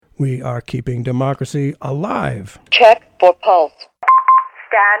We are keeping democracy alive. Check for pulse.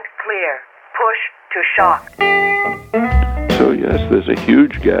 Stand clear. Push to shock. So yes, there's a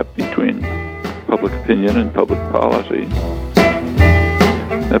huge gap between public opinion and public policy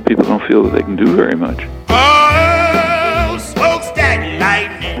that people don't feel that they can do very much. Oh, smokestack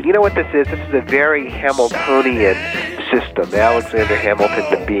lightning. You know what this is? This is a very Hamiltonian system. Alexander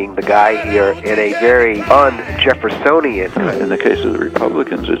Hamilton being the guy here in a very un-Jeffersonian. In the case of the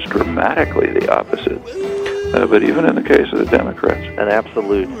Republicans, it's dramatically the opposite. But even in the case of the Democrats. An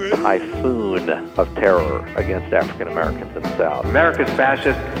absolute typhoon of terror against African Americans in the South. America's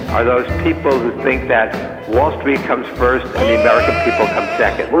fascists are those people who think that Wall Street comes first and the American people come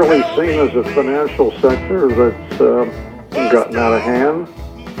second. Really seen as a financial sector that's gotten out of hand.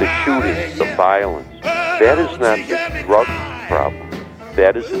 The shootings, the violence, that is not the drug problem.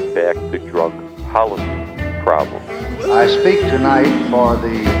 That is, in fact, the drug policy problem. I speak tonight for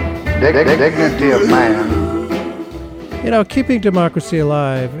the dignity of man. You know, keeping democracy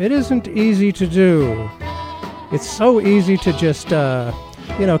alive, it isn't easy to do. It's so easy to just,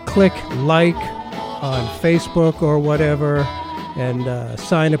 click like on Facebook or whatever and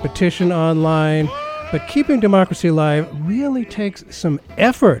sign a petition online. But keeping democracy alive really takes some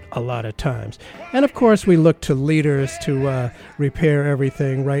effort a lot of times. And of course, we look to leaders to repair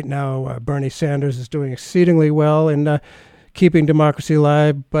everything. Right now, Bernie Sanders is doing exceedingly well in keeping democracy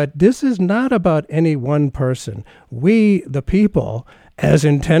alive. But this is not about any one person. We, the people, as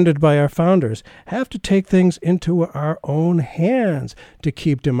intended by our founders, have to take things into our own hands to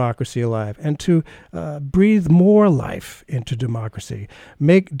keep democracy alive and to breathe more life into democracy,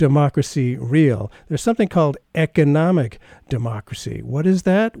 make democracy real. There's something called economic democracy. What is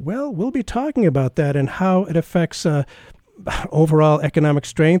that? Well, we'll be talking about that and how it affects overall economic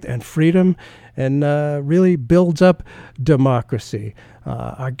strength and freedom and really builds up democracy.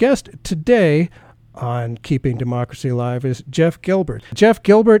 Our guest today on Keeping Democracy Alive is Jeff Gilbert. Jeff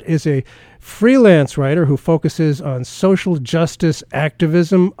Gilbert is a freelance writer who focuses on social justice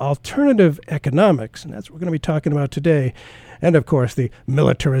activism, alternative economics, and that's what we're going to be talking about today, and of course the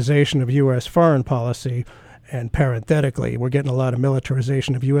militarization of U.S. foreign policy. And parenthetically, we're getting a lot of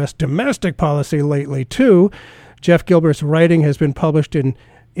militarization of U.S. domestic policy lately too. Jeff Gilbert's writing has been published in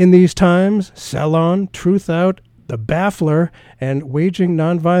These Times, Salon, Truth Out, The Baffler, and Waging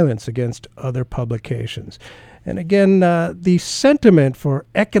Nonviolence Against Other Publications. And again, the sentiment for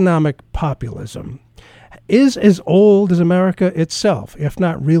economic populism is as old as America itself, if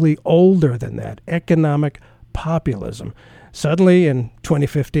not really older than that, economic populism. Suddenly, in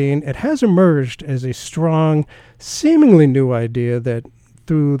 2015, it has emerged as a strong, seemingly new idea that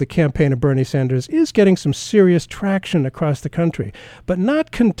through the campaign of Bernie Sanders is getting some serious traction across the country, but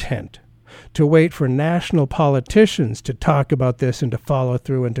not content to wait for national politicians to talk about this and to follow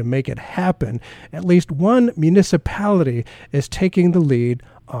through and to make it happen. At least one municipality is taking the lead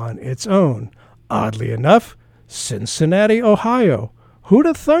on its own. Oddly enough, Cincinnati, Ohio. Who'd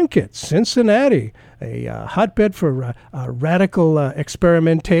have thunk it? Cincinnati, a hotbed for radical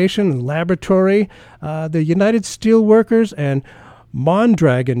experimentation and laboratory. The United Steelworkers and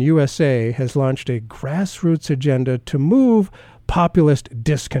Mondragon USA has launched a grassroots agenda to move populist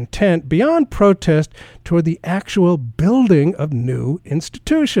discontent beyond protest toward the actual building of new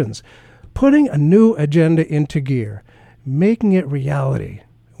institutions, putting a new agenda into gear, making it reality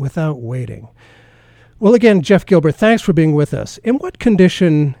without waiting. Well, again, Jeff Gilbert, thanks for being with us. In what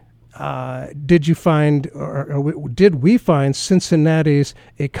condition did you find, or did we find Cincinnati's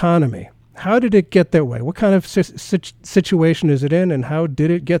economy? How did it get that way? What kind of situation is it in, and how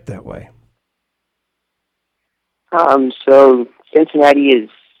did it get that way? So Cincinnati is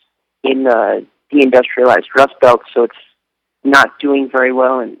in the deindustrialized Rust Belt, so it's not doing very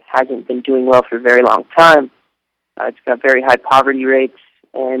well and hasn't been doing well for a very long time. It's got very high poverty rates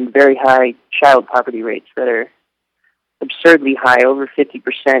and very high child poverty rates that are absurdly high, over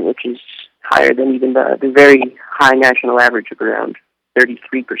 50%, which is higher than even the very high national average of around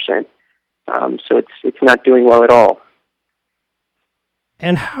 33%. So it's not doing well at all.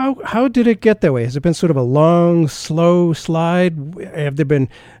 And how did it get that way? Has it been sort of a long, slow slide? Have there been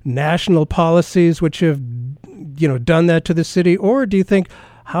national policies which have, done that to the city? Or do you think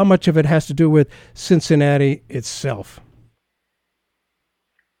how much of it has to do with Cincinnati itself?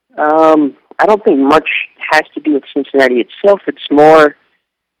 I don't think much has to do with Cincinnati itself. It's more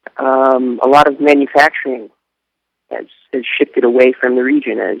a lot of manufacturing has shifted away from the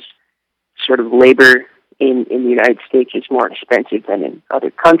region as sort of labor in the United States is more expensive than in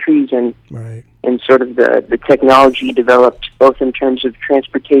other countries, and right. And sort of the technology developed both in terms of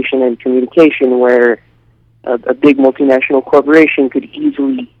transportation and communication, where a big multinational corporation could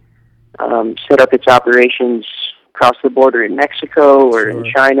easily set up its operations across the border in Mexico or in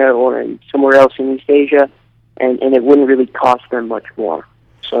China or in somewhere else in East Asia, and it wouldn't really cost them much more.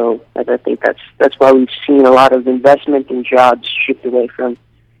 So I think that's why we've seen a lot of investment and jobs shift away from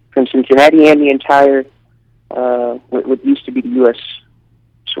Cincinnati and the entire what used to be the U.S.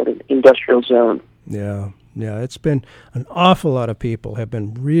 sort of industrial zone. Yeah, it's been an awful lot of people have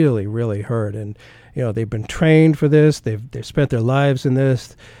been really, really hurt, and they've been trained for this. They've spent their lives in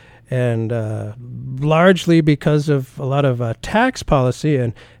this, and largely because of a lot of tax policy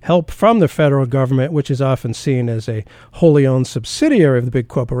and help from the federal government, which is often seen as a wholly owned subsidiary of the big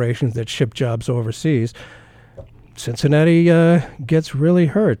corporations that ship jobs overseas, Cincinnati gets really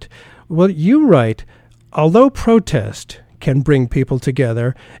hurt. Well, you write, although protest can bring people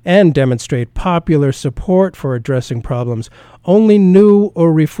together and demonstrate popular support for addressing problems, only new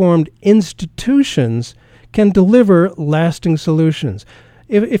or reformed institutions can deliver lasting solutions.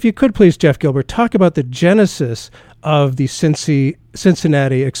 If you could please, Jeff Gilbert, talk about the genesis of the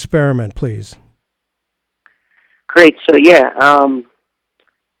Cincinnati experiment, please. Great. So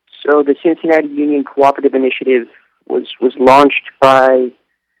so the Cincinnati Union Cooperative Initiative was launched by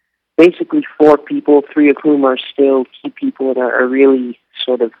basically 4 people, 3 of whom are still key people and are really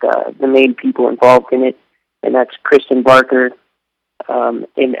sort of the main people involved in it, and that's Kristen Barker,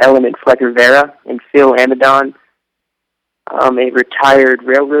 and Ellen Flecker Vera, and Phil Amadon. A retired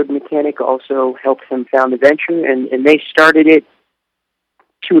railroad mechanic also helped them found the venture, and they started it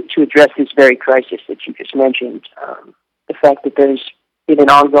to address this very crisis that you just mentioned, the fact that there's been an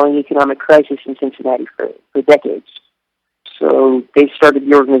ongoing economic crisis in Cincinnati for decades. So they started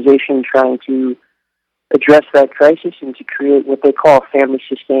the organization trying to address that crisis and to create what they call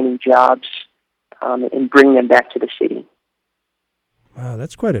family-sustaining jobs and bring them back to the city. Wow,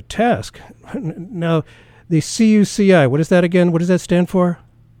 that's quite a task. Now, the CUCI, what is that again? What does that stand for?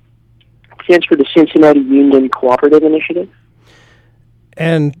 It stands for the Cincinnati Union Cooperative Initiative.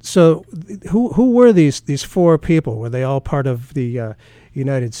 And so who were these 4 people? Were they all part of the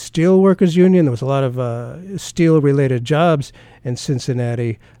United Steelworkers Union? There was a lot of steel-related jobs in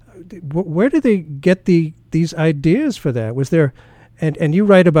Cincinnati. Where did they get these ideas for that? Was there, and you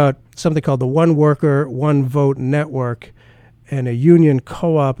write about something called the One Worker, One Vote Network and a union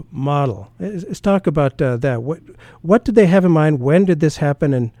co-op model. Let's talk about that. What did they have in mind? When did this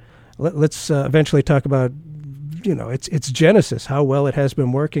happen? And let's eventually talk about its genesis, how well it has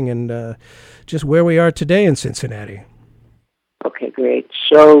been working, and just where we are today in Cincinnati. Okay, great.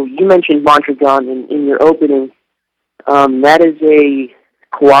 So you mentioned Mondragon in your opening. That is a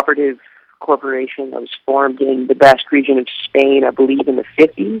cooperative corporation that was formed in the Basque region of Spain, I believe, in the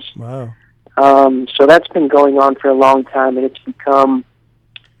 50s. Wow. So that's been going on for a long time, and it's become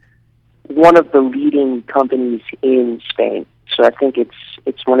one of the leading companies in Spain. So I think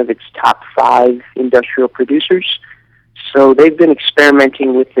it's one of its top 5 industrial producers. So they've been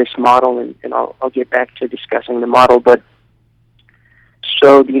experimenting with this model, and I'll get back to discussing the model. But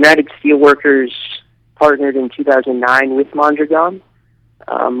so the United Steelworkers partnered in 2009 with Mondragon.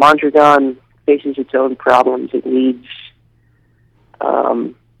 Mondragon faces its own problems. It needs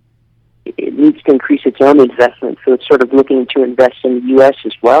to increase its own investment, so it's sort of looking to invest in the U.S.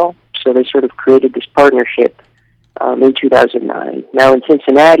 as well. So they sort of created this partnership in 2009. Now in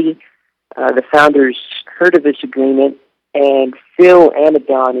Cincinnati, the founders heard of this agreement, and Phil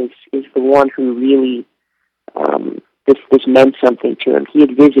Amadon is the one who really this meant something to him. He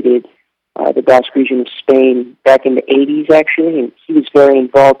had visited the Basque region of Spain back in the 80s, actually, and he was very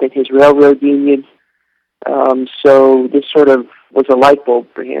involved in his railroad union. So this sort of was a light bulb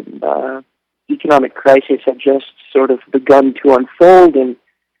for him. Economic crisis had just sort of begun to unfold, and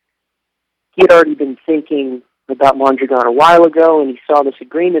he had already been thinking about Mondragon a while ago, and he saw this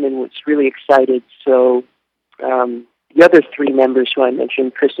agreement and was really excited. So the other 3 members who I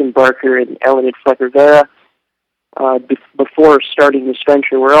mentioned, Kristen Barker and Ellen Flecker Vera, before starting this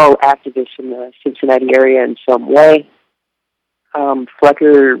venture, were all activists in the Cincinnati area in some way.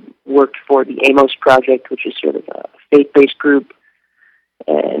 Flecker worked for the Amos Project, which is sort of a faith-based group,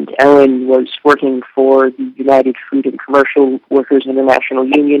 and Ellen was working for the United Food and Commercial Workers International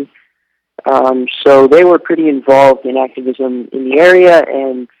Union. So they were pretty involved in activism in the area,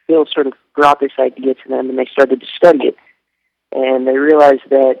 and Phil sort of brought this idea to them, and they started to study it. And they realized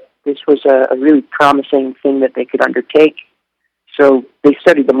that this was a really promising thing that they could undertake. So they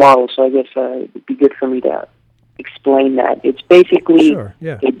studied the model, so I guess it would be good for me to explain that. It's basically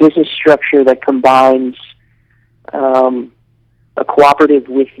a business structure that combines a cooperative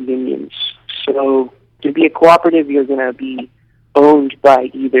with unions. So to be a cooperative, you're going to be owned by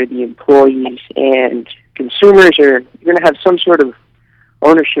either the employees and consumers, or you're going to have some sort of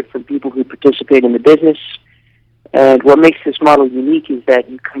ownership from people who participate in the business. And what makes this model unique is that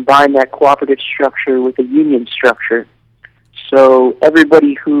you combine that cooperative structure with a union structure. So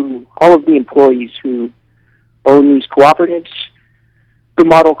all of the employees who own these cooperatives, the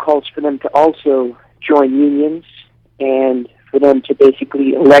model calls for them to also join unions and for them to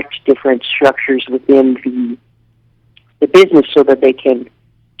basically elect different structures within the business so that they can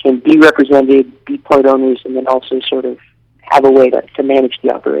be represented, be part owners, and then also sort of have a way to manage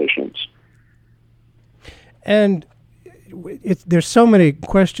the operations. And there's so many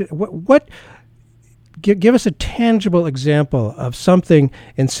questions. Give us a tangible example of something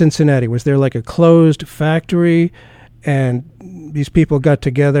in Cincinnati. Was there like a closed factory and these people got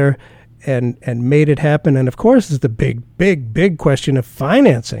together and made it happen? And of course, there's the big question of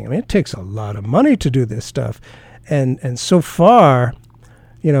financing. I mean, it takes a lot of money to do this stuff. And so far,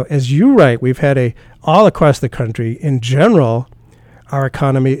 as you write, we've had all across the country, in general, our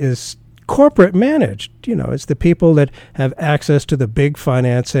economy is corporate managed. It's the people that have access to the big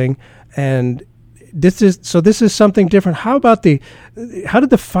financing, and this is something different. How did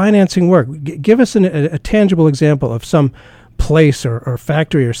the financing work? Give us a tangible example of some place or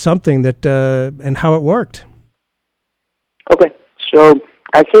factory or something that and how it worked. Okay, so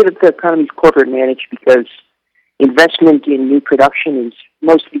I say that the economy is corporate managed because investment in new production is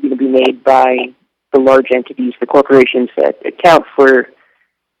mostly going to be made by the large entities, the corporations that account for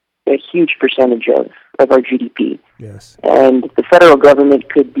a huge percentage of our GDP. Yes. And the federal government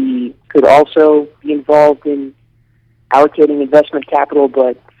could also be involved in allocating investment capital,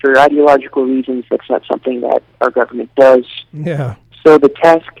 but for ideological reasons, that's not something that our government does. Yeah. So the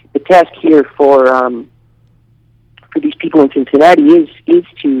task here for these people in Cincinnati is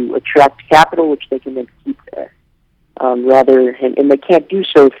to attract capital, which they can then keep there. And they can't do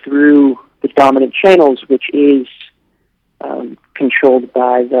so through the dominant channels, which is controlled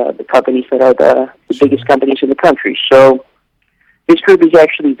by the companies that are the biggest companies in the country. So this group is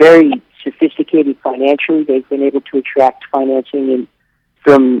actually very sophisticated financially. They've been able to attract financing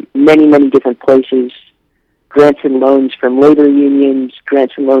from many, many different places, grants and loans from labor unions,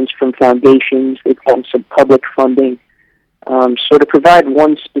 grants and loans from foundations. They've gotten some public funding. So to provide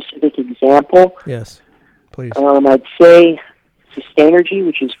one specific example, yes, please. I'd say Sustainergy,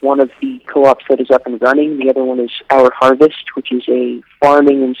 which is one of the co-ops that is up and running. The other one is Our Harvest, which is a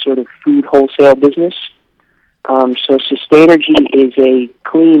farming and sort of food wholesale business. So Sustainergy is a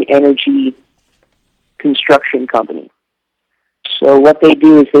clean energy construction company. So what they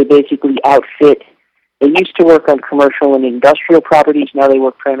do is they basically outfit. They used to work on commercial and industrial properties. Now they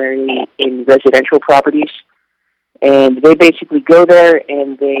work primarily in residential properties. And they basically go there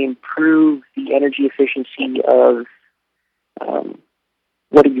and they improve the energy efficiency of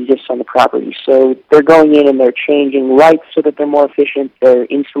what exists on the property. So they're going in and they're changing lights so that they're more efficient. They're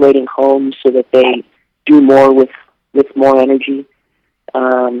insulating homes so that they do more with more energy.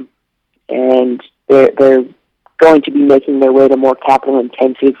 And they're going to be making their way to more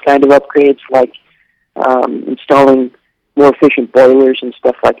capital-intensive kind of upgrades, like installing more efficient boilers and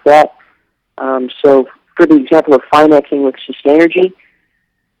stuff like that. So for the example of financing with Sustainergy,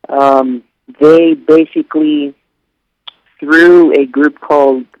 they basically, through a group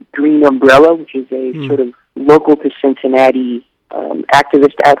called Green Umbrella, which is a sort of local to Cincinnati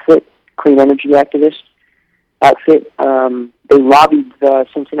activist outfit, clean energy activist outfit, they lobbied the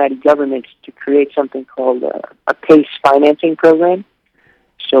Cincinnati government to create something called a PACE financing program.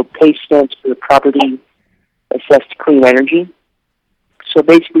 So PACE stands for Property Assessed Clean Energy. So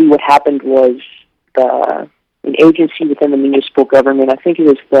basically what happened was an agency within the municipal government, I think it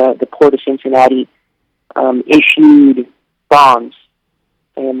was the Port of Cincinnati, issued bonds,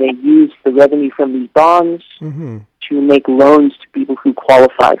 and they used the revenue from these bonds to make loans to people who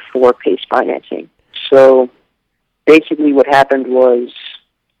qualified for PACE financing. So basically what happened was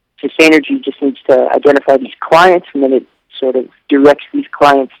Sustainergy just needs to identify these clients, and then it sort of directs these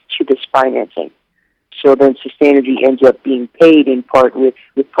clients to this financing. So then Sustainergy ends up being paid in part with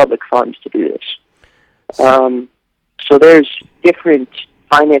public funds to do this. So there's different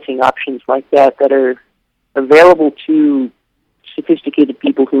financing options like that are available to sophisticated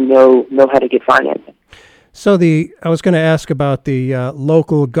people who know how to get financing. So I was going to ask about the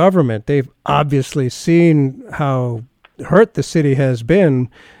local government. They've obviously seen how hurt the city has been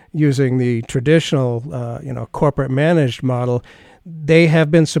using the traditional, corporate managed model. They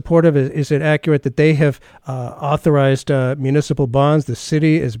have been supportive. Is it accurate that they have authorized municipal bonds? The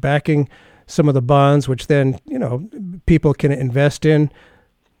city is backing some of the bonds, which then people can invest in.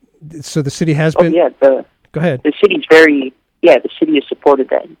 So the city has been. Go ahead. The city's the city has supported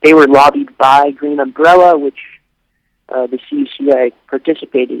that. They were lobbied by Green Umbrella, which the CUCI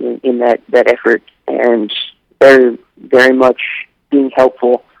participated in that effort, and they're very much being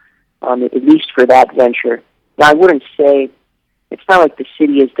helpful, at least for that venture. Now, I wouldn't say, it's not like the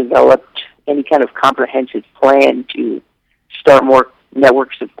city has developed any kind of comprehensive plan to start more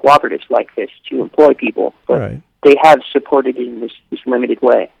networks of cooperatives like this to employ people, but they have supported it in this limited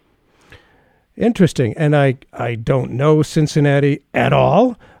way. Interesting. And I don't know Cincinnati at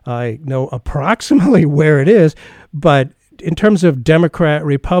all. I know approximately where it is, but in terms of Democrat,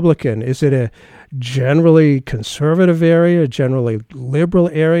 Republican, is it a generally conservative area, generally liberal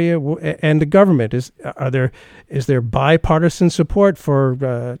area, and the government is there bipartisan support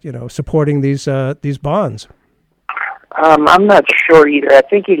for supporting these bonds? I'm not sure either. I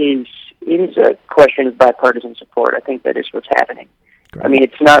think it is a question of bipartisan support. I think that is what's happening. Great. I mean,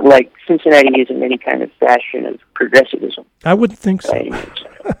 it's not like Cincinnati is in any kind of fashion of progressivism. I wouldn't think so.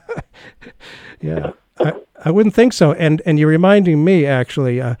 Yeah, I wouldn't think so. And you're reminding me,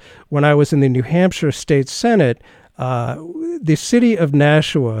 actually, when I was in the New Hampshire State Senate, the city of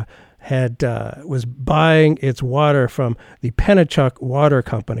Nashua was buying its water from the Pennachuck Water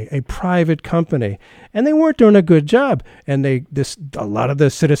Company, a private company, and they weren't doing a good job. And a lot of the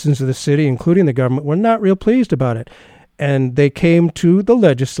citizens of the city, including the government, were not real pleased about it. And they came to the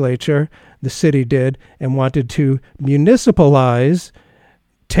legislature, the city did, and wanted to municipalize,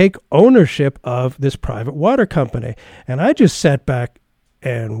 take ownership of this private water company. And I just sat back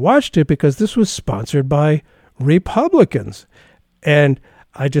and watched it because this was sponsored by Republicans. And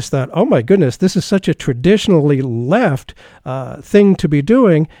I just thought, oh my goodness, this is such a traditionally left thing to be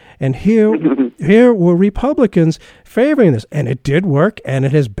doing. And here were Republicans favoring this. And it did work, and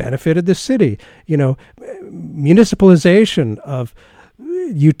it has benefited the city. You know, municipalization of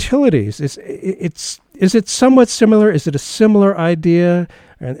utilities. Is it somewhat similar? Is it a similar idea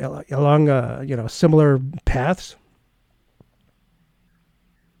along similar paths?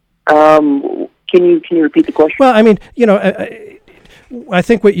 Can you repeat the question? Well, I mean, I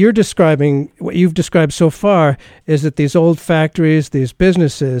think what you've described so far is that these old factories, these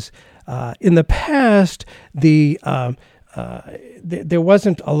businesses, in the past, there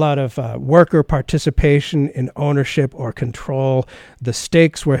wasn't a lot of worker participation in ownership or control. The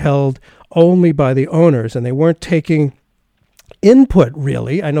stakes were held only by the owners, and they weren't taking input,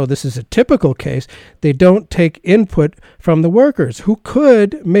 really. I know this is a typical case. They don't take input from the workers, who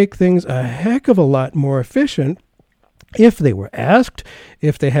could make things a heck of a lot more efficient if they were asked,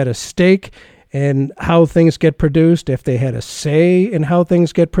 if they had a stake in how things get produced, if they had a say in how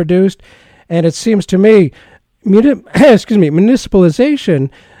things get produced. And it seems to me, municipalization,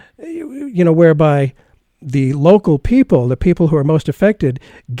 whereby the local people, the people who are most affected,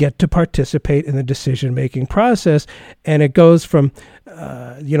 get to participate in the decision-making process. And it goes from,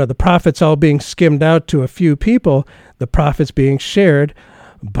 the profits all being skimmed out to a few people, the profits being shared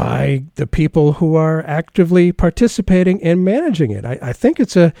by the people who are actively participating in managing it. I think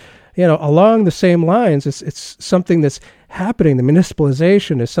it's along the same lines. It's something that's happening. The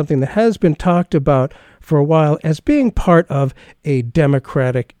municipalization is something that has been talked about for a while as being part of a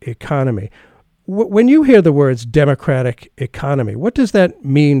democratic economy. When you hear the words democratic economy, what does that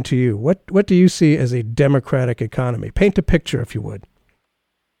mean to you? What do you see as a democratic economy? Paint a picture, if you would.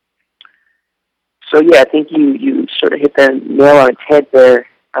 So, yeah, I think you sort of hit the nail on its head there.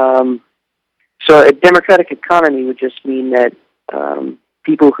 So a democratic economy would just mean that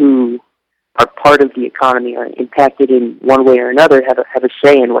people who are part of the economy are impacted in one way or another, have a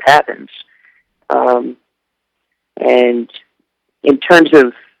say in what happens. And in terms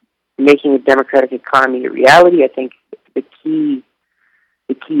of making a democratic economy a reality, I think the key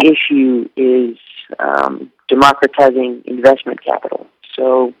issue is democratizing investment capital.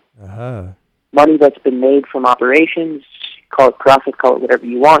 So money that's been made from operations, call it profit, call it whatever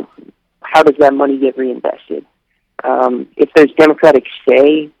you want, how does that money get reinvested? If there's democratic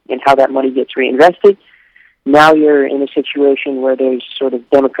say in how that money gets reinvested, now you're in a situation where there's sort of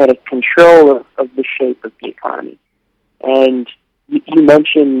democratic control of the shape of the economy. And you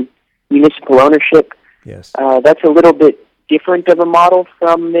mentioned municipal ownership. Yes. That's a little bit different of a model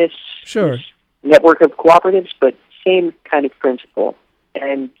from this network of cooperatives, but same kind of principle.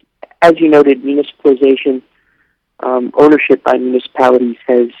 And as you noted, municipalization, ownership by municipalities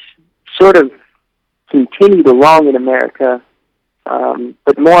has sort of continued along in America,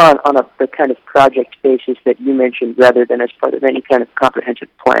 but more on the kind of project basis that you mentioned rather than as part of any kind of comprehensive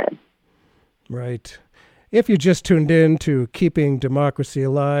plan. Right. If you just tuned in to Keeping Democracy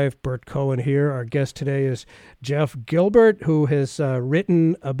Alive, Bert Cohen here. Our guest today is Jeff Gilbert, who has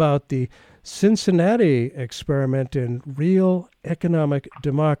written about the Cincinnati experiment in real economic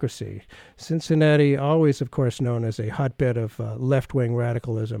democracy. Cincinnati, always, of course, known as a hotbed of left-wing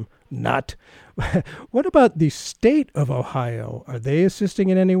radicalism. Not. What about the state of Ohio? Are they assisting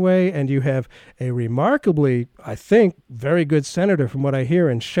in any way? And you have a remarkably, I think, very good senator, from what I hear,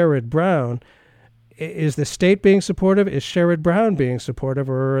 in Sherrod Brown. Is the state being supportive? Is Sherrod Brown being supportive?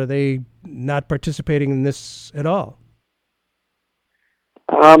 Or are they not participating in this at all?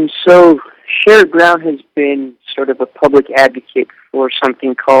 So Sherrod Brown has been sort of a public advocate for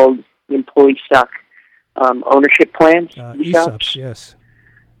something called employee stock ownership plans. ESOPs, yes.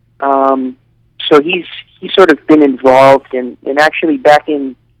 So he's sort of been involved, and actually back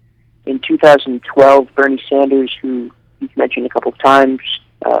in 2012, Bernie Sanders, who you've mentioned a couple of times,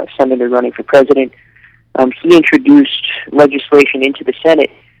 senator running for president, he introduced legislation into the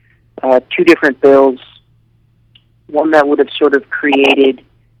Senate, two different bills. One that would have sort of created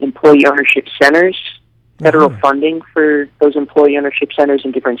employee ownership centers, federal funding for those employee ownership centers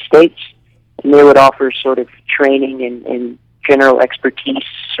in different states, and they would offer sort of training and general expertise,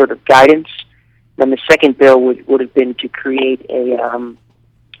 sort of guidance. Then the second bill would have been to create a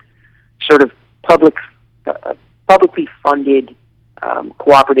sort of publicly funded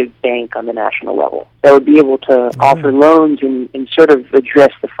cooperative bank on the national level that would be able to offer loans and sort of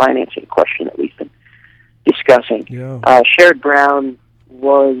address the financing question that we've been discussing. Yeah. Sherrod Brown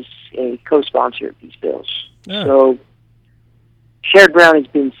was a co-sponsor of these bills. Yeah. So Sherrod Brown has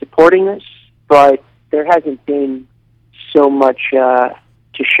been supporting this, but there hasn't been so much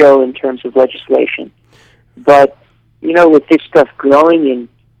to show in terms of legislation. But, with this stuff growing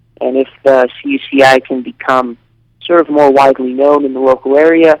and if the CUCI can become sort of more widely known in the local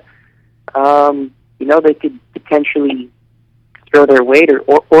area, they could potentially throw their weight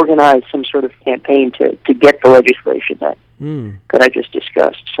or organize some sort of campaign to get the legislation that I just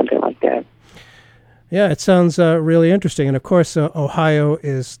discussed, something like that. Yeah, it sounds really interesting. And, of course, Ohio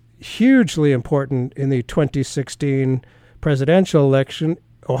is hugely important in the 2016 presidential election.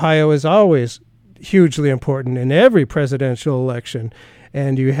 Ohio is always hugely important in every presidential election.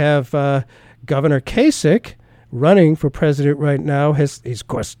 And you have Governor Kasich running for president right now. He's, of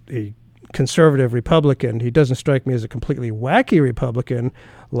course, a conservative Republican. He doesn't strike me as a completely wacky Republican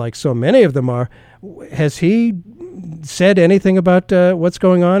like so many of them are. Has he said anything about what's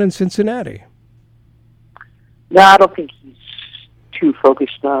going on in Cincinnati? No, I don't think he's too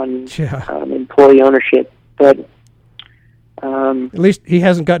focused on employee ownership, but at least he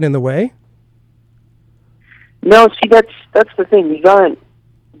hasn't gotten in the way. No, see, that's the thing.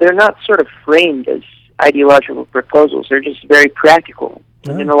 They're not sort of framed as ideological proposals. They're just very practical.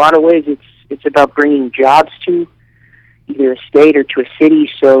 And in a lot of ways, it's about bringing jobs to either a state or to a city,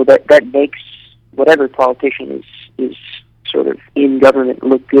 so that makes whatever politician is sort of in government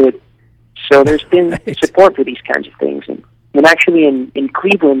look good. So there's been support for these kinds of things. And actually in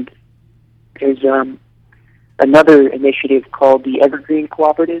Cleveland, there's another initiative called the Evergreen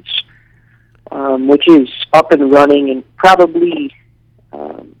Cooperatives, which is up and running and probably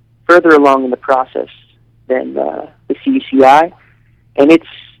further along in the process than the CUCI. And it's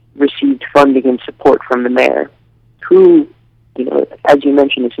received funding and support from the mayor, who, as you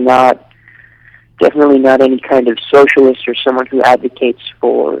mentioned, is definitely not any kind of socialist or someone who advocates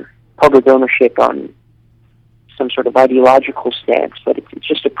for public ownership on some sort of ideological stance, but it's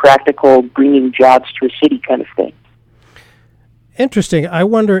just a practical bringing jobs to a city kind of thing. Interesting. I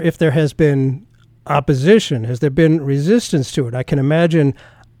wonder if there has been opposition. Has there been resistance to it? I can imagine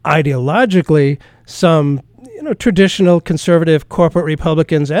ideologically some traditional conservative corporate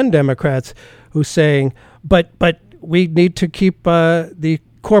Republicans and Democrats who saying, but we need to keep the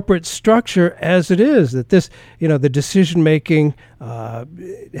corporate structure as it is, that this, the decision-making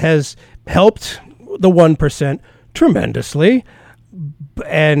has helped the 1% tremendously,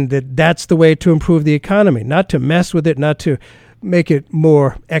 and that's the way to improve the economy, not to mess with it, not to make it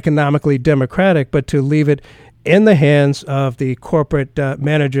more economically democratic, but to leave it in the hands of the corporate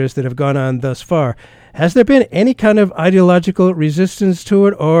managers that have gone on thus far. Has there been any kind of ideological resistance to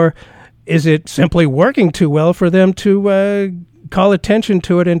it, or is it simply working too well for them to call attention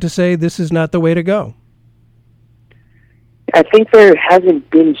to it and to say this is not the way to go? I think there hasn't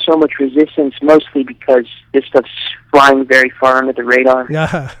been so much resistance, mostly because this stuff's flying very far under the radar.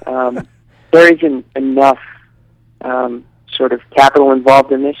 There isn't enough sort of capital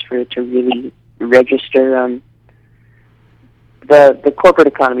involved in this for it to really register. The corporate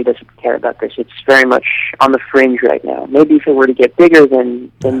economy doesn't care about this. It's very much on the fringe right now. Maybe if it were to get bigger,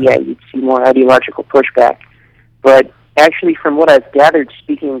 then yeah, you'd see more ideological pushback. But actually, from what I've gathered,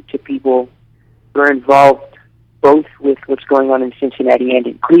 speaking to people who are involved both with what's going on in Cincinnati and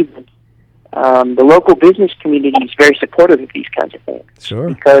in Cleveland, the local business community is very supportive of these kinds of things. Sure.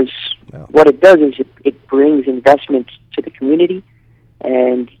 Because what it does is it brings investment to the community,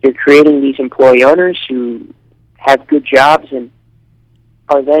 and you're creating these employee owners who have good jobs and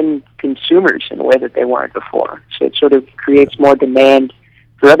are then consumers in a way that they weren't before. So it sort of creates more demand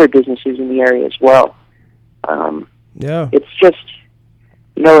for other businesses in the area as well. It's just,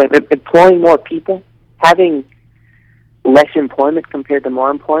 employing more people, having less employment compared to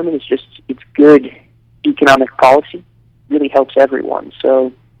more employment it's good economic policy. Really helps everyone.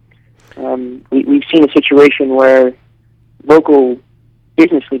 So we've seen a situation where local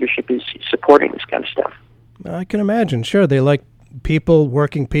business leadership is supporting this kind of stuff. I can imagine. Sure, they like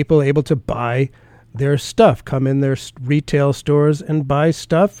working people able to buy their stuff, come in their retail stores and buy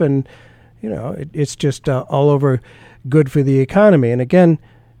stuff, and it's just all over good for the economy. And again,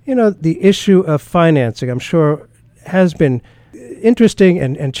 the issue of financing, I'm sure, has been interesting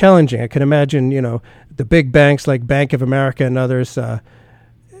and challenging. I can imagine, the big banks like Bank of America and others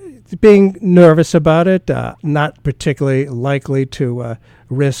being nervous about it, not particularly likely to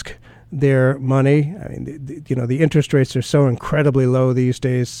risk their money. I mean, the interest rates are so incredibly low these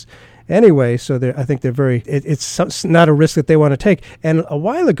days anyway, so I think they're it's not a risk that they want to take. And a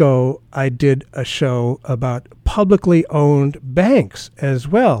while ago, I did a show about publicly owned banks as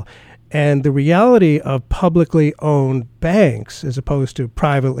well. And the reality of publicly owned banks as opposed to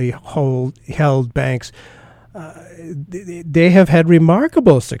privately held banks, they have had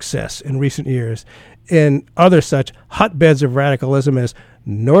remarkable success in recent years in other such hotbeds of radicalism as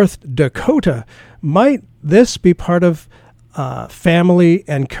North Dakota. Might this be part of family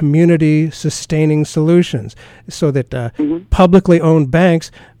and community sustaining solutions so that publicly owned banks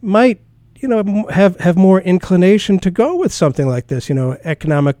might have more inclination to go with something like this,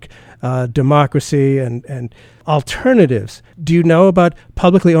 economic democracy and alternatives? Do you know about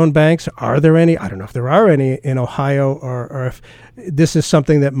publicly owned banks? Are there any? I don't know if there are any in Ohio, or if this is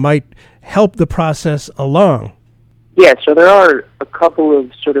something that might help the process along. Yeah, so there are a couple of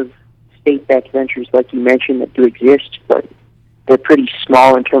sort of state-backed ventures, like you mentioned, that do exist, but they're pretty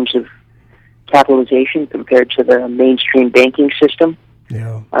small in terms of capitalization compared to the mainstream banking system.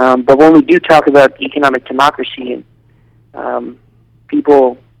 Yeah. But when we do talk about economic democracy and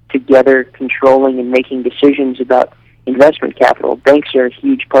people together controlling and making decisions about investment capital, banks are a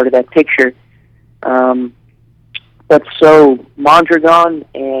huge part of that picture. But so Mondragon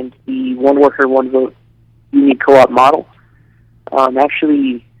and the one worker, one vote union co-op model,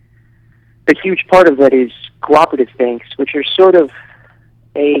 actually a huge part of that is cooperative banks, which are sort of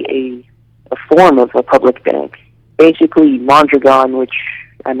a form of a public bank. Basically, Mondragon, which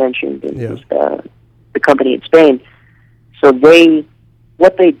I mentioned, is the company in Spain. So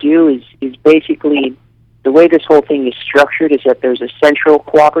what they do is basically, the way this whole thing is structured is that there's a central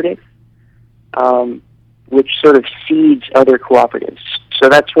cooperative, which sort of seeds other cooperatives. So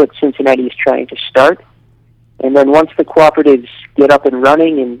that's what Cincinnati is trying to start. And then once the cooperatives get up and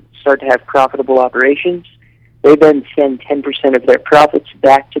running and start to have profitable operations, they then send 10% of their profits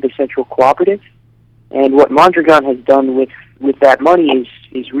back to the central cooperative. And what Mondragon has done with that money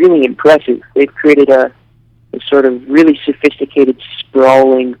is really impressive. They've created a sort of really sophisticated,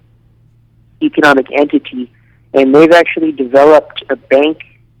 sprawling economic entity, and they've actually developed a bank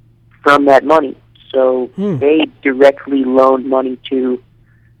from that money. So they directly loan money to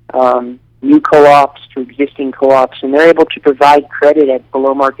new co-ops, to existing co-ops, and they're able to provide credit at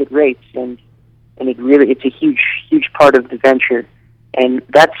below market rates. And it's a huge part of the venture. And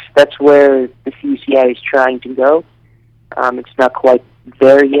that's where the CUCI is trying to go. It's not quite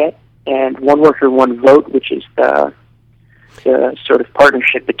there yet. And One Worker, One Vote, which is the sort of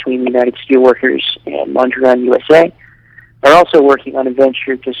partnership between the United Steelworkers and Mondragon USA, are also working on a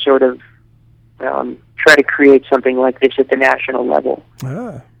venture to sort of try to create something like this at the national level.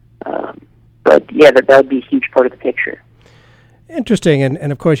 But yeah, that would be a huge part of the picture. Interesting.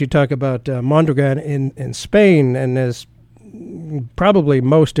 And of course, you talk about Mondragon in Spain, and as probably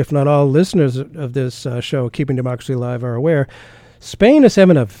most, if not all, listeners of this show, Keeping Democracy Alive, are aware, Spain is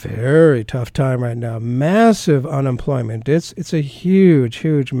having a very tough time right now. Massive unemployment. It's a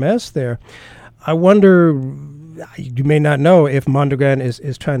huge mess there. I wonder, you may not know if Mondragon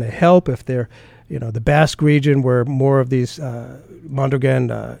is trying to help, if they're, the Basque region where more of these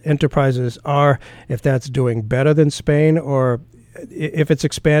Mondragon enterprises are, if that's doing better than Spain, or if it's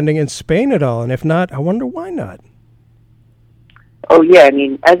expanding in Spain at all. And if not, I wonder why not. Oh, yeah. I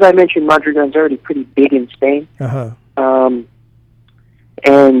mean, as I mentioned, Mondragon's already pretty big in Spain.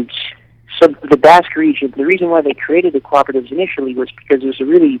 And so the Basque region, the reason why they created the cooperatives initially was because it was a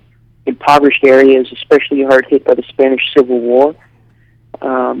really impoverished areas, especially hard hit by the Spanish Civil War.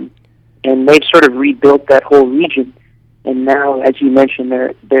 and they've sort of rebuilt that whole region. And now, as you mentioned,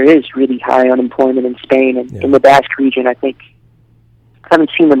 there is really high unemployment in Spain, and in the Basque region, I think, I haven't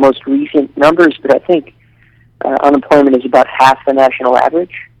seen the most recent numbers, but I think unemployment is about half the national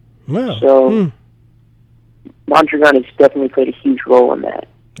average. Wow. So Mondragon has definitely played a huge role in that.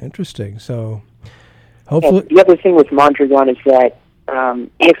 Interesting. So hopefully... And the other thing with Mondragon is that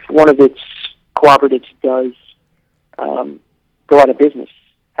if one of its cooperatives does go out of business,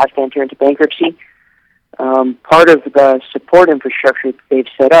 has to enter into bankruptcy, part of the support infrastructure they've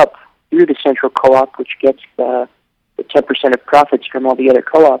set up through the central co-op, which gets the 10% of profits from all the other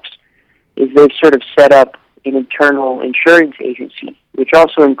co-ops, is they've sort of set up an internal insurance agency, which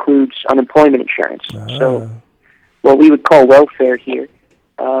also includes unemployment insurance. So what we would call welfare here,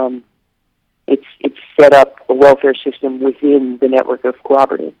 it's set up a welfare system within the network of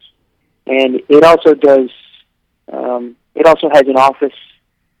cooperatives. And it also does, it also has an office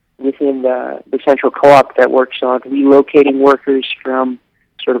within the central co-op that works on relocating workers from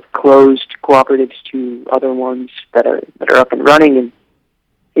sort of closed cooperatives to other ones that are up and running. And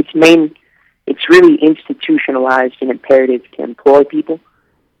it's really institutionalized an imperative to employ people,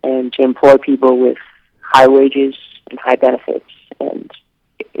 and to employ people with high wages and high benefits, and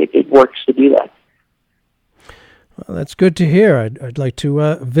it works to do that. Well, that's good to hear. I'd like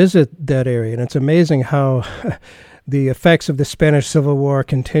to visit that area, and it's amazing how the effects of the Spanish Civil War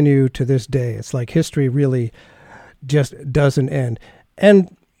continue to this day. It's like history really just doesn't end.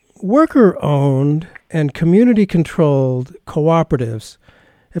 And worker-owned and community-controlled cooperatives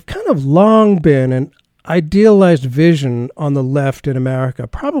have kind of long been an idealized vision on the left in America,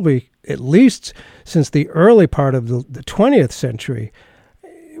 probably at least since the early part of the 20th century.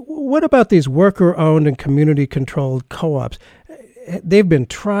 What about these worker-owned and community-controlled co-ops? They've been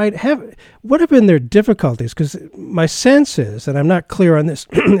tried. What have been their difficulties? Because my sense is, and I'm not clear on this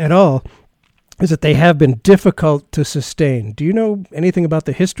at all, is that they have been difficult to sustain. Do you know anything about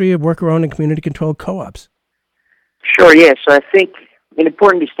the history of worker-owned and community-controlled co-ops? Sure, yes. So I think an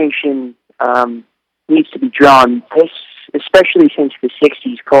important distinction needs to be drawn. This, especially since the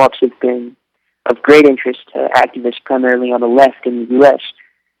 60s, co-ops have been of great interest to activists primarily on the left in the U.S.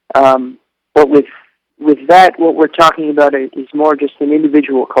 But with that, what we're talking about is more just an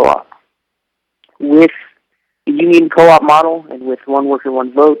individual co-op. With the union co-op model and with One Worker,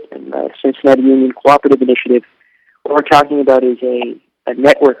 One Vote and the Cincinnati Union Cooperative Initiative, what we're talking about is a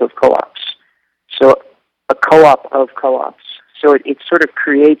network of co-ops. So a co-op of co-ops. So it sort of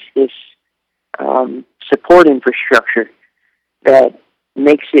creates this support infrastructure that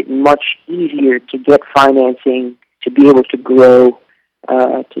makes it much easier to get financing, to be able to grow,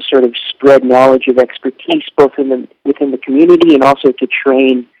 to sort of spread knowledge of expertise both within the community and also to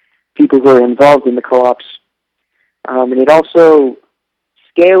train people who are involved in the co-ops. And it also,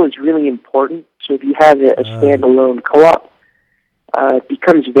 scale is really important. So if you have a standalone co-op, it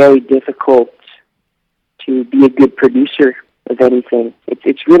becomes very difficult to be a good producer of anything.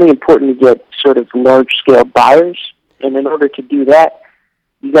 It's really important to get sort of large-scale buyers, and in order to do that,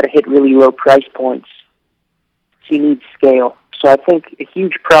 you got to hit really low price points. So you need scale. So I think a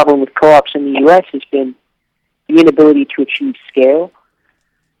huge problem with co-ops in the U.S. has been the inability to achieve scale.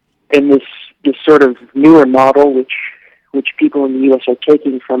 And this sort of newer model, which people in the U.S. are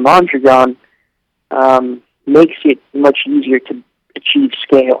taking from Mondragon, makes it much easier to achieve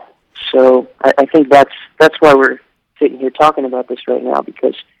scale. So I think that's why we're sitting here talking about this right now,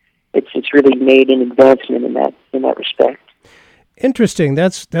 because it's really made an advancement in that respect. Interesting.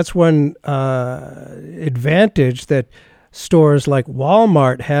 That's one advantage that stores like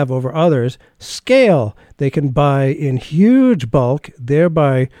Walmart have over others. Scale. They can buy in huge bulk,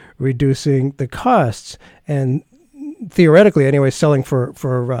 thereby reducing the costs, and theoretically anyway, selling for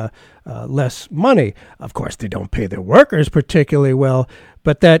less money. Of course, they don't pay their workers particularly well,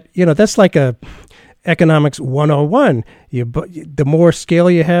 but that's like a economics 101. The more scale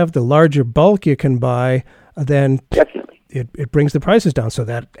you have, the larger bulk you can buy, then definitely it brings the prices down. So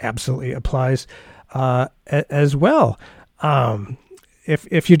that absolutely applies as well.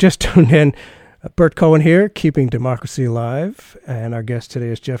 If you just tuned in, Bert Cohen here, Keeping Democracy Alive, and our guest today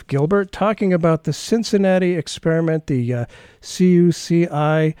is Jeff Gilbert, talking about the Cincinnati experiment, the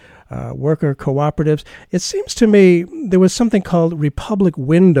CUCI worker cooperatives. It seems to me there was something called Republic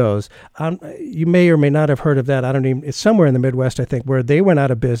Windows. You may or may not have heard of that. It's somewhere in the Midwest, I think, where they went out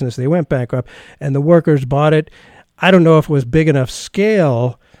of business, they went bankrupt, and the workers bought it. I don't know if it was big enough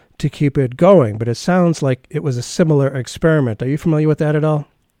scale to keep it going, but it sounds like it was a similar experiment. Are you familiar with that at all?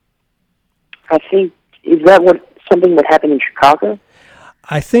 I think, is that something that happened in Chicago?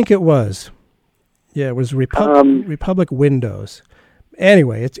 I think it was. Yeah, it was Republic Windows.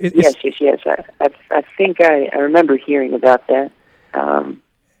 Anyway, it's yes. I think I remember hearing about that.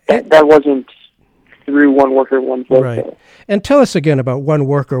 That wasn't through One Worker, One Vote. Right. And tell us again about One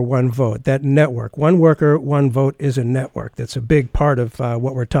Worker, One Vote, that network. One Worker, One Vote is a network. That's a big part of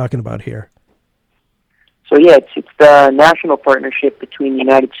what we're talking about here. So, yeah, it's the national partnership between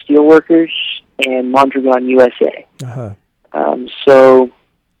United Steelworkers and Mondragon USA. Uh-huh. So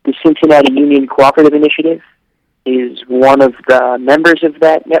the Cincinnati Union Cooperative Initiative is one of the members of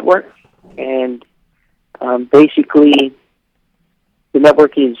that network, and basically the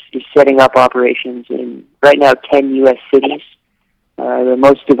network is setting up operations in, right now, 10 U.S. cities. The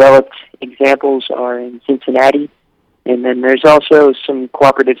most developed examples are in Cincinnati, and then there's also some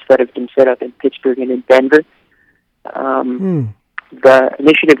cooperatives that have been set up in Pittsburgh and in Denver. The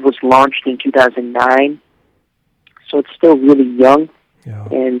initiative was launched in 2009, so it's still really young. Yeah.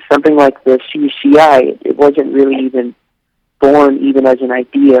 And something like the CUCI, it wasn't really even born even as an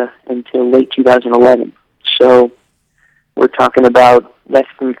idea until late 2011. So we're talking about less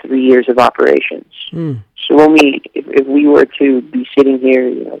than 3 years of operations. So when if we were to be sitting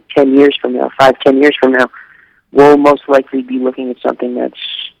here, 10 years from now, 10 years from now, we'll most likely be looking at something that's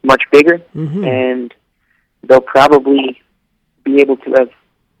much bigger, and they'll probably be able to have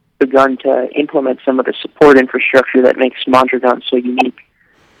begun to implement some of the support infrastructure that makes Mondragon so unique,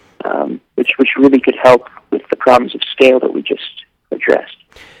 which really could help with the problems of scale that we just addressed.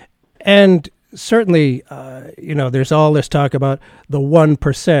 And certainly, there's all this talk about the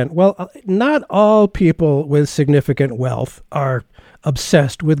 1%. Well, not all people with significant wealth are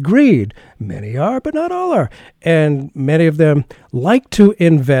obsessed with greed. Many are, but not all are. And many of them like to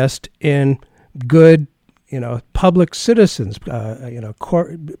invest in good, public citizens,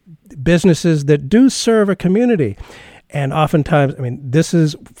 businesses that do serve a community. And oftentimes, this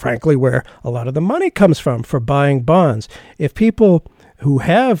is frankly where a lot of the money comes from for buying bonds. If people who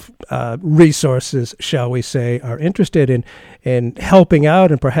have resources, shall we say, are interested in helping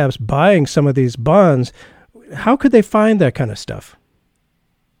out and perhaps buying some of these bonds, how could they find that kind of stuff?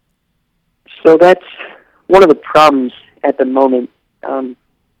 So that's one of the problems at the moment.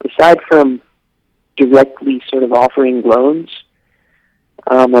 Aside from directly sort of offering loans,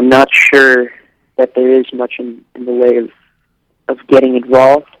 I'm not sure that there is much in the way of getting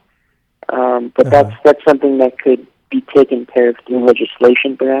involved. But that's something that could be taken care of through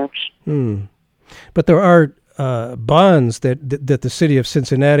legislation, perhaps. But there are bonds that the city of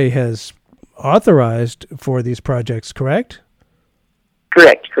Cincinnati has authorized for these projects, correct?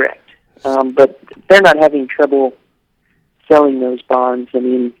 Correct. But they're not having trouble selling those bonds.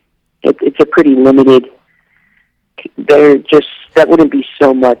 It's a pretty limited. That wouldn't be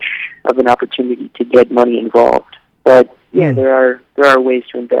so much of an opportunity to get money involved. But yeah, there are ways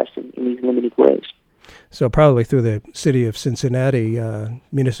to invest in these limited ways. So probably through the city of Cincinnati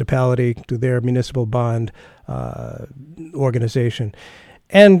municipality, through their municipal bond organization.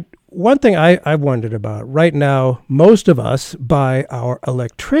 And one thing I wondered about, right now, most of us buy our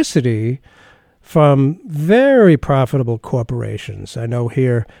electricity from very profitable corporations. I know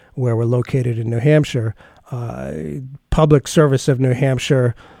here where we're located in New Hampshire, Public Service of New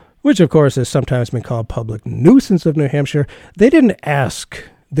Hampshire, which of course has sometimes been called Public Nuisance of New Hampshire, they didn't ask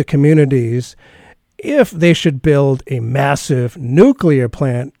the communities if they should build a massive nuclear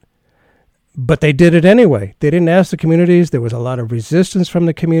plant, but they did it anyway. They didn't ask the communities. There was a lot of resistance from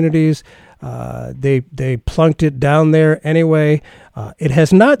the communities. They plunked it down there anyway. It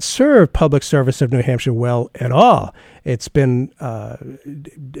has not served Public Service of New Hampshire well at all. It's been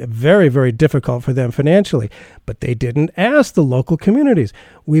very, very difficult for them financially, but they didn't ask the local communities.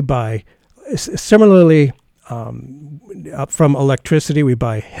 We buy, similarly, from electricity, we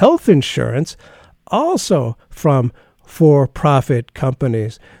buy health insurance, also from for-profit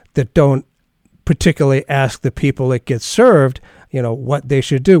companies that don't particularly ask the people that get served, what they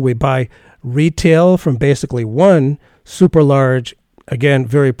should do. We buy retail from basically one super large, again,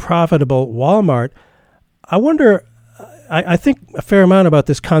 very profitable Walmart. I wonder, I think a fair amount about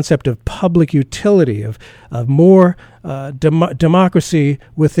this concept of public utility, of more democracy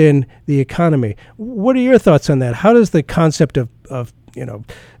within the economy. What are your thoughts on that? How does the concept of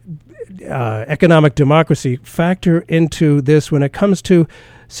economic democracy factor into this when it comes to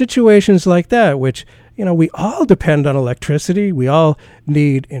situations like that, which, we all depend on electricity. We all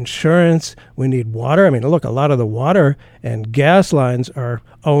need insurance. We need water. Look, a lot of the water and gas lines are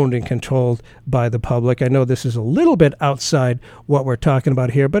owned and controlled by the public. I know this is a little bit outside what we're talking about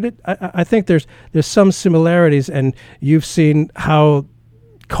here, but I think there's some similarities, and you've seen how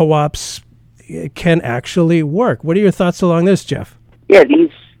co-ops can actually work. What are your thoughts along this, Jeff? Yeah, these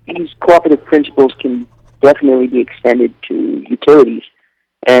cooperative principles can definitely be extended to utilities.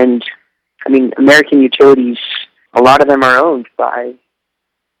 And, I mean, American utilities, a lot of them are owned by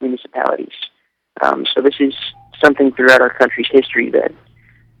municipalities. So this is something throughout our country's history that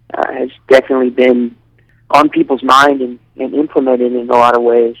has definitely been on people's mind and implemented in a lot of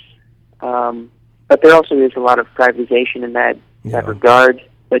ways. But there also is a lot of privatization in that regard.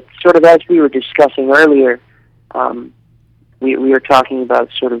 But sort of as we were discussing earlier, we were talking about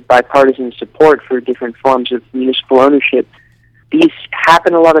sort of bipartisan support for different forms of municipal ownership. These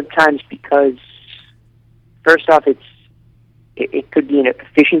happen a lot of times because, first off, it could be an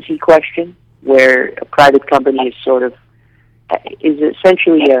efficiency question where a private company is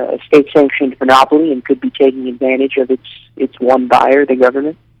essentially a state-sanctioned monopoly and could be taking advantage of its one buyer, the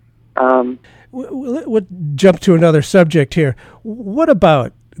government. We'll jump to another subject here. What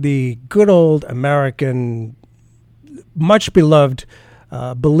about the good old American, much beloved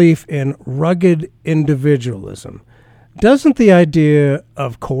belief in rugged individualism? Doesn't the idea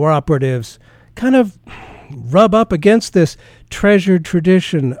of cooperatives kind of rub up against this treasured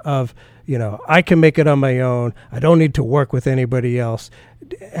tradition of, I can make it on my own, I don't need to work with anybody else?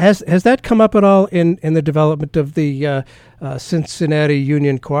 Has that come up at all in the development of the Cincinnati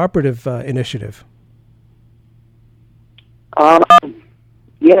Union Cooperative Initiative?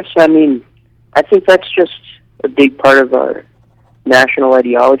 Yes, I mean, I think that's just a big part of our national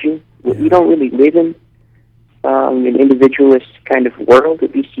ideology. Yeah. We don't really live in an individualist kind of world,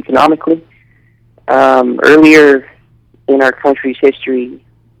 at least economically. Earlier in our country's history,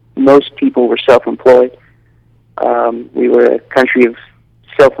 most people were self-employed. We were a country of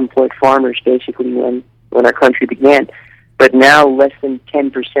self-employed farmers, basically, when our country began. But now, less than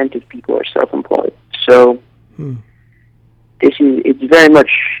 10% of people are self-employed. So, it's very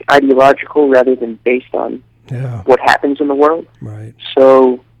much ideological rather than based on what happens in the world. Right.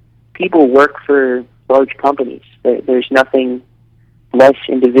 So, people work for large companies. There's nothing less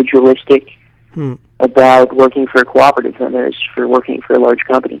individualistic about working for a cooperative than there is for working for a large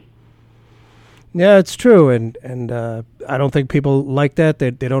company. Yeah, it's true, and I don't think people like that.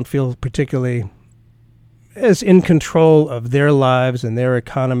 They don't feel particularly as in control of their lives and their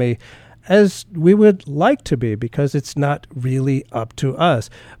economy as we would like to be, because it's not really up to us.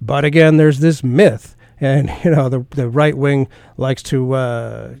 But again, there's this myth, and the right wing likes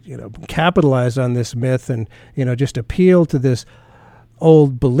to capitalize on this myth and just appeal to this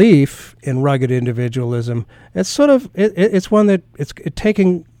old belief in rugged individualism. It's sort of it's one that it's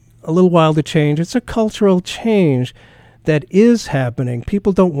taking a little while to change. It's a cultural change that is happening.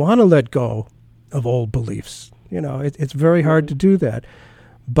 People don't want to let go of old beliefs. It's very hard to do that.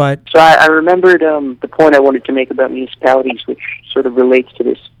 But so I remembered the point I wanted to make about municipalities, which sort of relates to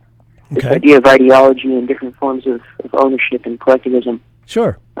this idea of ideology and different forms of ownership and collectivism.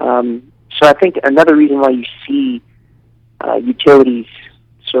 Sure. So I think another reason why you see utilities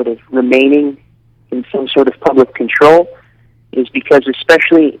sort of remaining in some sort of public control is because,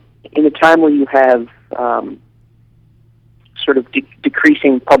 especially in a time where you have sort of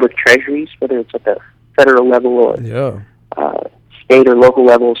decreasing public treasuries, whether it's at the federal level or state or local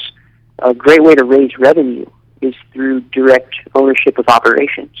levels, a great way to raise revenue is through direct ownership of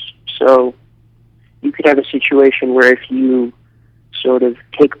operations. So you could have a situation where if you sort of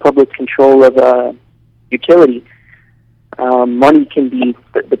take public control of a utility, money can be,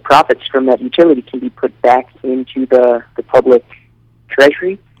 the profits from that utility can be put back into the public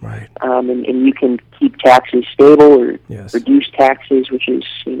treasury. Right. And you can keep taxes stable or reduce taxes, which is,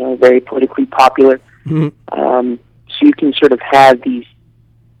 very politically popular. Mm-hmm. So you can sort of have these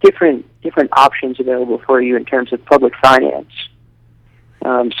different options available for you in terms of public finance.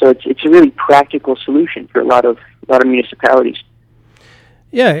 So it's a really practical solution for a lot of municipalities.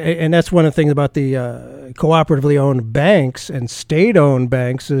 Yeah, and that's one of the things about the cooperatively owned banks and state-owned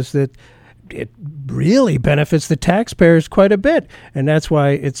banks is that it really benefits the taxpayers quite a bit, and that's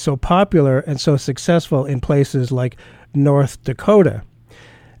why it's so popular and so successful in places like North Dakota.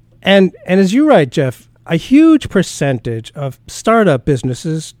 And as you write, Jeff, a huge percentage of startup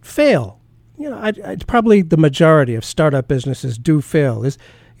businesses fail. Probably the majority of startup businesses do fail.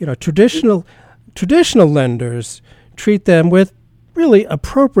 Traditional lenders treat them with really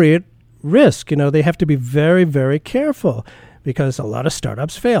appropriate risk. They have to be very, very careful because a lot of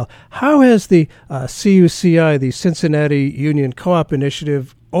startups fail. How has the CUCI, the Cincinnati Union Co-op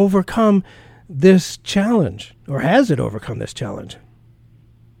Initiative, overcome this challenge, or has it overcome this challenge?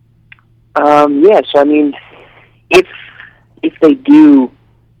 Yes, I mean, if they do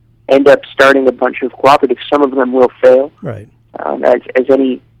end up starting a bunch of cooperatives, some of them will fail. Right. That's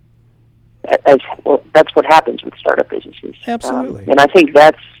what happens with startup businesses. Absolutely. And I think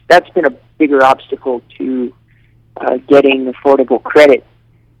that's been bigger obstacle to getting affordable credit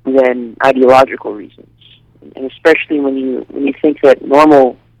than ideological reasons. And especially when you think that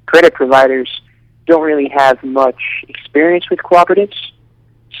normal credit providers don't really have much experience with cooperatives.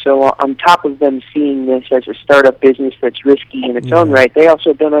 So on top of them seeing this as a startup business that's risky in its own right, they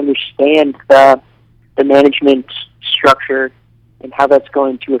also don't understand the management structure and how that's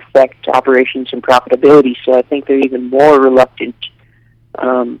going to affect operations and profitability. So I think they're even more reluctant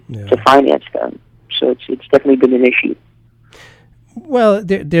to finance them. So it's definitely been an issue. Well,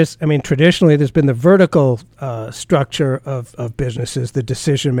 traditionally there's been the vertical structure of businesses, the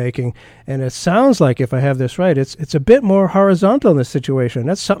decision making, and it sounds like, if I have this right, it's a bit more horizontal in this situation.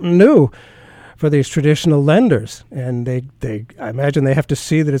 That's something new for these traditional lenders, and I imagine they have to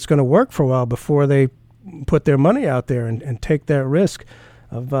see that it's going to work for a while before they put their money out there and take that risk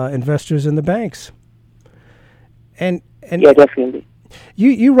of investors in the banks. And yeah, definitely.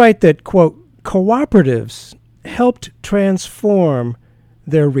 You write that, quote, cooperatives helped transform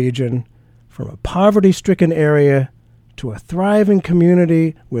their region from a poverty-stricken area to a thriving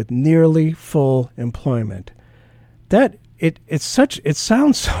community with nearly full employment. It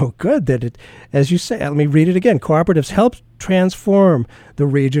sounds so good that it, as you say, let me read it again. Cooperatives helped transform the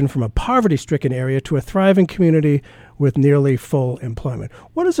region from a poverty-stricken area to a thriving community with nearly full employment.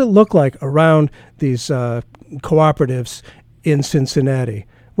 What does it look like around these cooperatives in Cincinnati?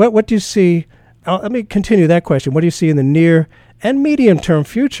 What do you see? Let me continue that question. What do you see in the near and medium-term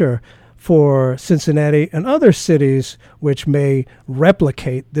future for Cincinnati and other cities which may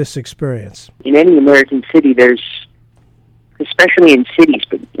replicate this experience? In any American city, there's, especially in cities,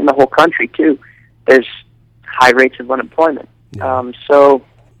 but in the whole country too, there's high rates of unemployment. Yeah. So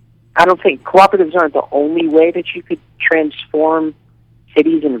I don't think cooperatives aren't the only way that you could transform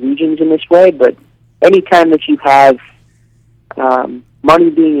cities and regions in this way, but anytime that you have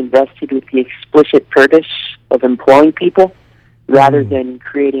money being invested with the explicit purpose of employing people rather than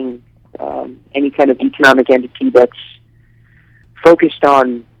creating any kind of economic entity that's focused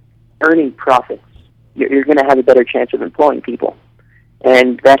on earning profits, you're going to have a better chance of employing people.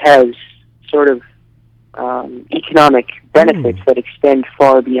 And that has sort of economic benefits that extend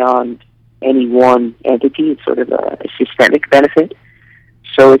far beyond any one entity. It's sort of a systemic benefit.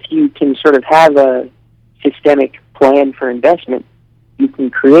 So if you can sort of have a systemic plan for investment, you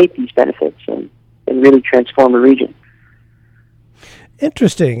can create these benefits and really transform a region.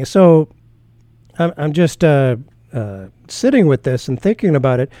 Interesting. So I'm just sitting with this and thinking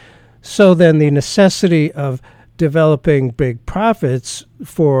about it. So then the necessity of developing big profits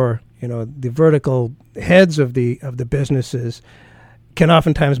for, the vertical heads of the businesses can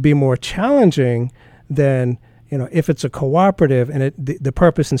oftentimes be more challenging than, if it's a cooperative and the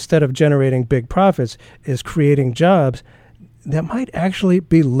purpose, instead of generating big profits, is creating jobs. That might actually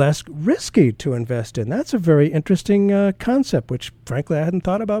be less risky to invest in. That's a very interesting concept, which, frankly, I hadn't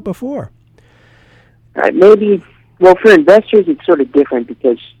thought about before. Maybe, well, for investors, it's sort of different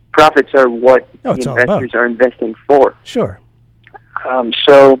because profits are what the investors are investing for. Sure.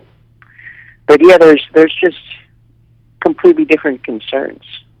 But yeah, there's just completely different concerns.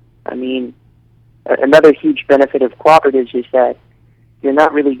 I mean, another huge benefit of cooperatives is that you're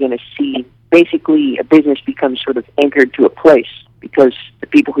not really going to see. Basically, a business becomes sort of anchored to a place because the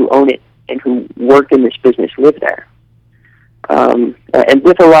people who own it and who work in this business live there. And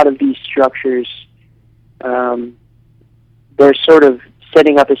with a lot of these structures, they're sort of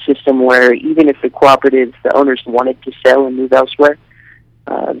setting up a system where even if the owners wanted to sell and move elsewhere,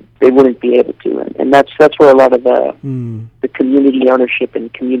 they wouldn't be able to. And that's where a lot of the community ownership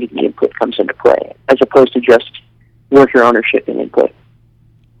and community input comes into play, as opposed to just worker ownership and input.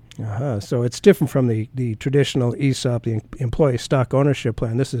 So it's different from the traditional ESOP, the employee stock ownership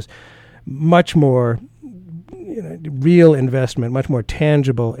plan. This is much more real investment, much more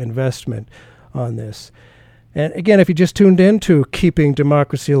tangible investment on this. And again, if you just tuned in to Keeping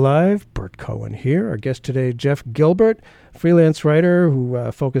Democracy Alive, Bert Cohen here. Our guest today, Jeff Gilbert, freelance writer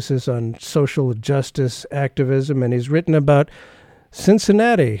who focuses on social justice activism, and he's written about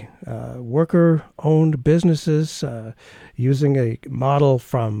Cincinnati, worker-owned businesses using a model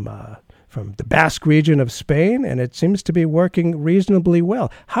from the Basque region of Spain, and it seems to be working reasonably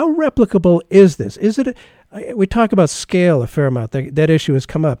well. How replicable is this? We talk about scale a fair amount. That issue has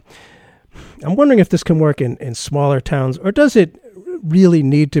come up. I'm wondering if this can work in smaller towns, or does it really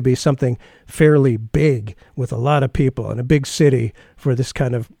need to be something fairly big with a lot of people in a big city for this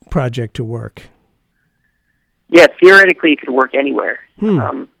kind of project to work? Yeah, theoretically, it could work anywhere.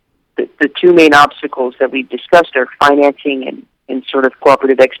 The two main obstacles that we've discussed are financing and sort of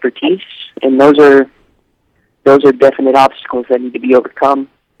cooperative expertise, and those are definite obstacles that need to be overcome.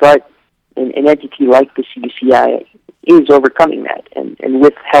 But an entity like the CUCI is overcoming that, and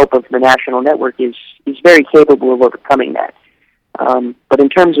with help of the national network is very capable of overcoming that. But in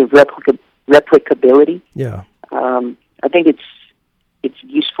terms of replicability, I think it's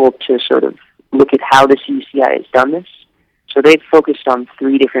useful to sort of look at how the CUCI has done this. So they've focused on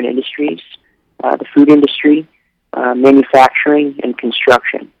 3 different industries: the food industry, manufacturing, and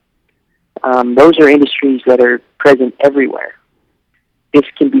construction. Those are industries that are present everywhere. This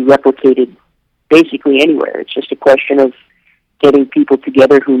can be replicated basically anywhere. It's just a question of getting people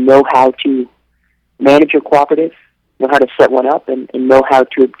together who know how to manage a cooperative, know how to set one up, and know how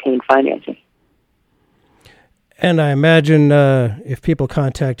to obtain financing. And I imagine if people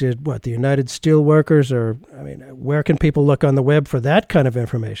contacted, the United Steelworkers, where can people look on the web for that kind of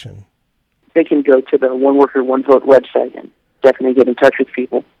information? They can go to the One Worker, One Vote website and definitely get in touch with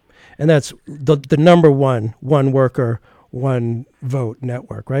people. And that's the number one Worker, One Vote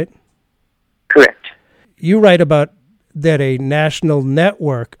network, right? Correct. You write about that a national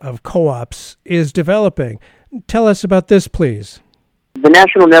network of co-ops is developing. Tell us about this, please. The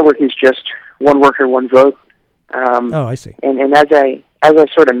national network is just One Worker, One Vote. I see. And as I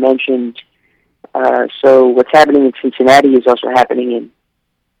sort of mentioned, so what's happening in Cincinnati is also happening in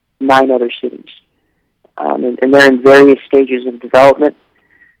 9 other cities. And they're in various stages of development,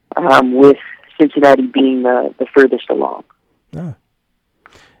 with Cincinnati being the furthest along.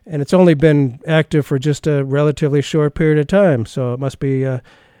 And it's only been active for just a relatively short period of time, so it must be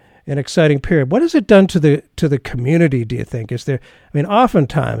an exciting period. What has it done to the community, do you think?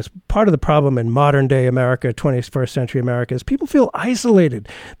 Oftentimes, part of the problem in modern-day America, 21st century America, is people feel isolated.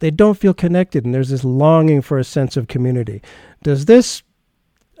 They don't feel connected, and there's this longing for a sense of community. Does this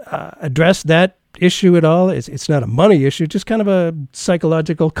address that issue at all? It's not a money issue, just kind of a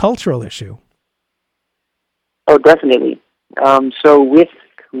psychological, cultural issue. Oh, definitely. So with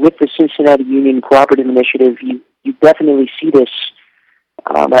the Cincinnati Union Cooperative Initiative, you definitely see this.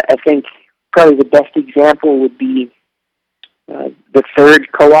 I think probably the best example would be the 3rd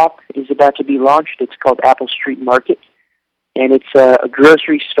co-op is about to be launched. It's called Apple Street Market, and it's a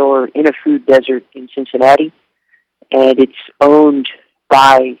grocery store in a food desert in Cincinnati, and it's owned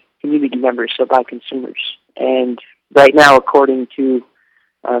by community members, so by consumers. And right now, according to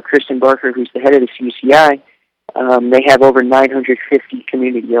Kristen Barker, who's the head of the CUCI, they have over 950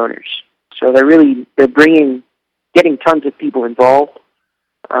 community owners. So they're getting tons of people involved,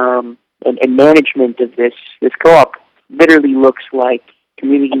 and management of this co-op literally looks like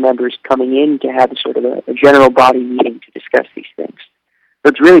community members coming in to have a general body meeting to discuss these things. So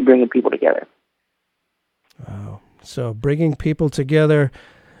it's really bringing people together. Wow. So bringing people together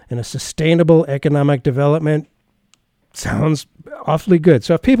in a sustainable economic development sounds awfully good.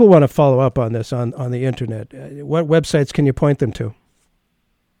 So if people want to follow up on this on the internet, what websites can you point them to?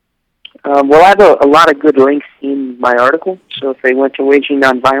 Well, I have a lot of good links in my article. So if they went to Waging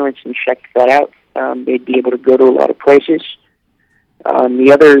Nonviolence and checked that out, they'd be able to go to a lot of places.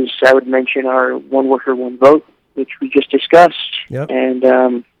 The others I would mention are One Worker, One Vote, which we just discussed. Yep.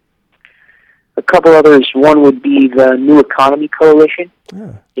 And a couple others. One would be the New Economy Coalition.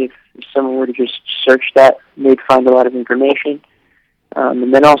 Yeah. If someone were to just search that, they'd find a lot of information.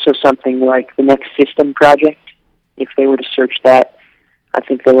 And then also something like the Next System Project. If they were to search that, I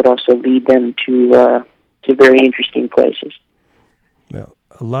think that would also lead them to very interesting places. Well,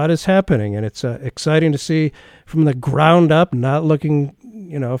 a lot is happening, and it's exciting to see from the ground up, not looking,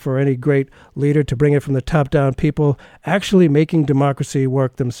 for any great leader to bring it from the top down, people actually making democracy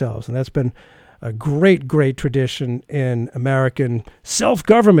work themselves. And that's been a great, great tradition in American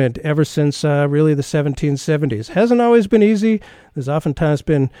self-government ever since really the 1770s. Hasn't always been easy. There's oftentimes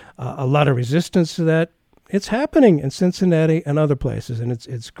been a lot of resistance to that. It's happening in Cincinnati and other places, and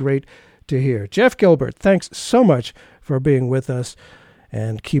it's great to hear. Jeff Gilbert, thanks so much for being with us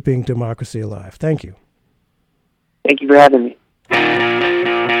and keeping democracy alive. Thank you. Thank you for having me.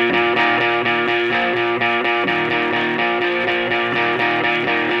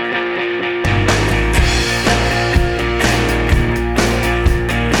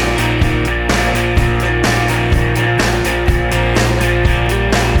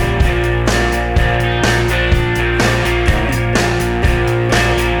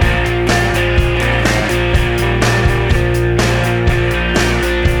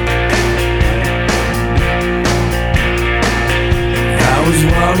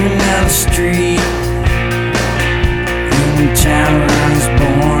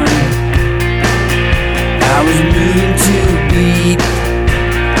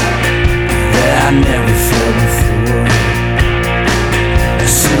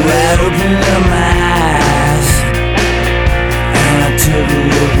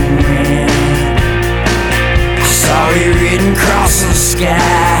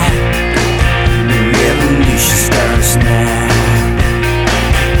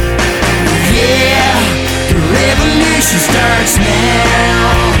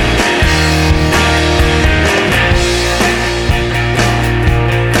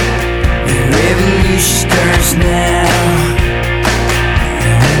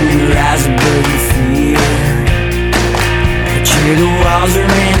 walls are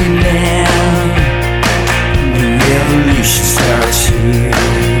raining down. The revolution starts here.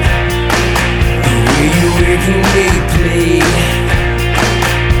 Where you work and where you play,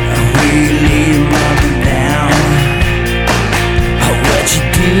 where you lay your mother down, what you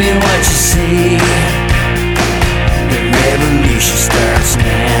do and what you say. The revolution starts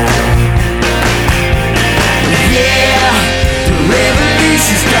now. Yeah, the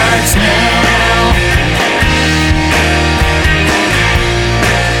revolution starts now.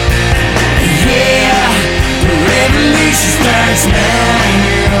 Yeah, the revolution starts now. In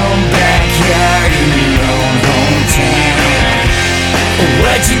your own backyard, in your own hometown.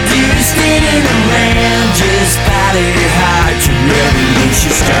 What you do is standing around, just follow your heart. The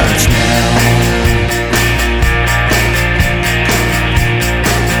revolution starts now.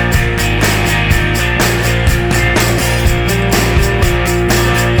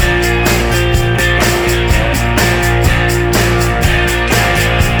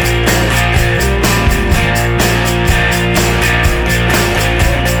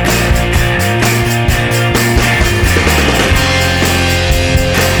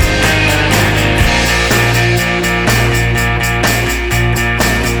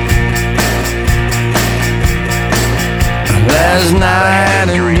 Last night I had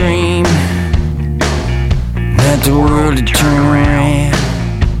a dream that the world had turned around.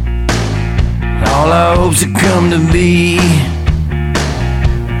 All our hopes had come to be,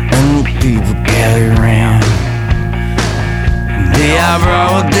 and the people gathered around. They all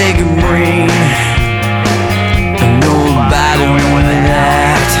brought what they could bring, and nobody went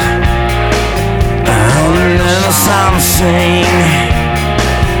without. And then a song sing.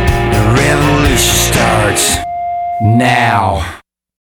 The revolution starts now.